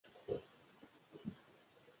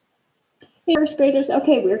Hey, first graders.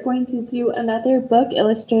 Okay, we're going to do another book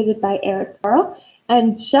illustrated by Carle.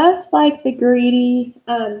 And just like the greedy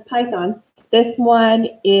python, this one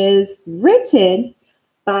is written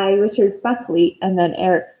by Richard Buckley, and then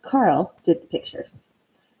Carle did the pictures.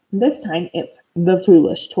 This time it's The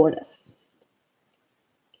Foolish Tortoise.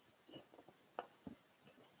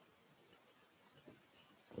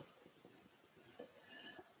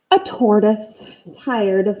 A tortoise,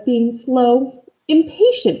 tired of being slow,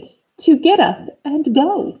 impatient to get up and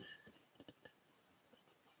go,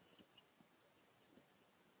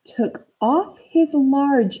 took off his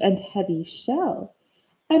large and heavy shell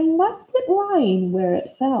and left it lying where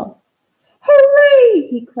it fell. "Hooray!"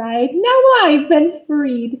 he cried. "Now I've been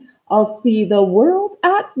freed. I'll see the world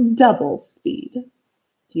at double speed."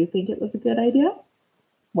 Do you think it was a good idea?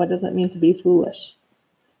 What does it mean to be foolish?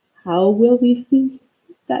 How will we see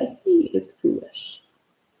that he is foolish?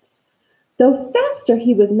 Though faster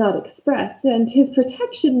he was not express, and his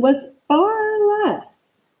protection was far less.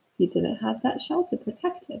 He didn't have that shell to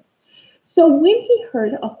protect him. So when he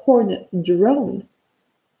heard a hornet's drone,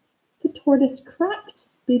 the tortoise cracked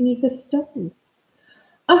beneath a stone.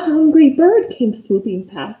 A hungry bird came swooping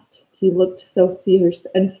past. He looked so fierce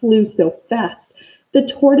and flew so fast. The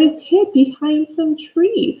tortoise hid behind some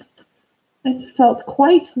trees and felt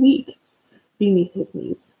quite weak beneath his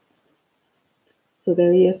knees. So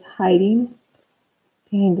there he is, hiding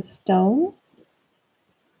behind the stone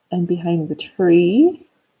and behind the tree.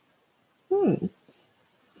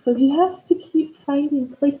 So he has to keep finding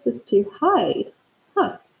places to hide.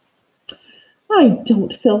 I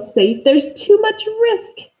don't feel safe. There's too much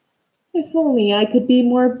risk. If only I could be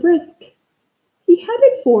more brisk. He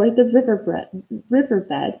headed for the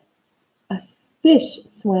riverbed. A fish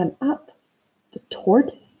swam up. The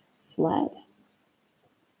tortoise fled.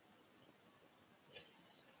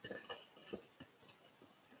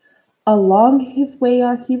 Along his way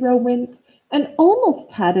our hero went, and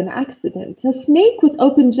almost had an accident. A snake with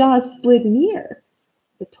open jaws slid near.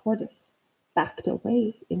 The tortoise backed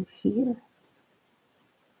away in fear.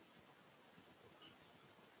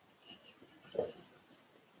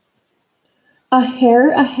 A hare,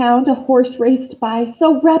 a hound, a horse raced by.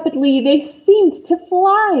 So rapidly they seemed to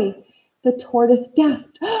fly. The tortoise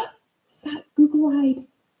gasped, sat goggle-eyed.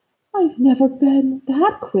 "I've never been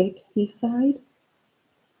that quick," he sighed.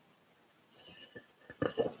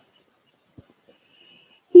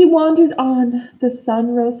 He wandered on, the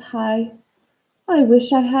sun rose high. "I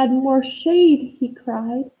wish I had more shade," he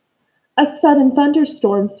cried. A sudden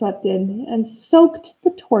thunderstorm swept in and soaked the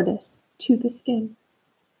tortoise to the skin.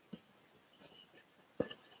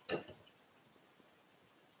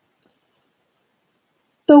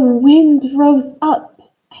 The wind rose up,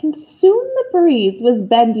 and soon the breeze was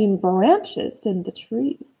bending branches in the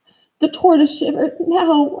trees. The tortoise shivered.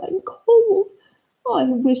 "Now I'm cold. I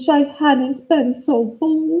wish I hadn't been so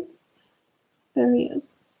bold." There he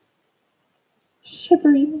is,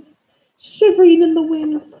 shivering in the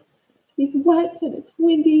wind. He's wet and it's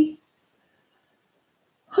windy.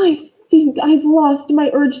 "I think I've lost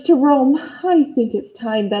my urge to roam. I think it's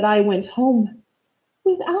time that I went home.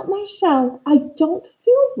 Without my shell, I don't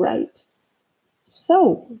feel right."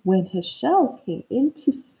 So when his shell came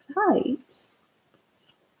into sight,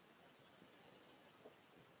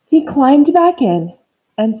 he climbed back in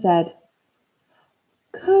and said,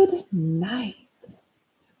 "Good night."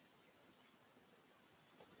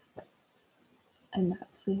 And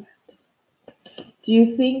that's the end. Do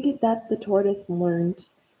you think that the tortoise learned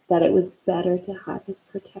that it was better to have his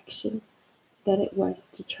protection than it was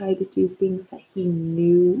to try to do things that he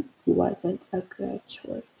knew wasn't a good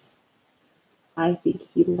choice? I think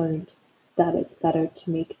he learned that it's better to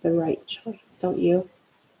make the right choice, don't you?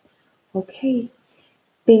 Okay.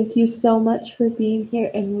 Thank you so much for being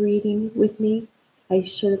here and reading with me. I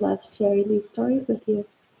sure love sharing these stories with you.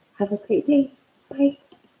 Have a great day. Bye.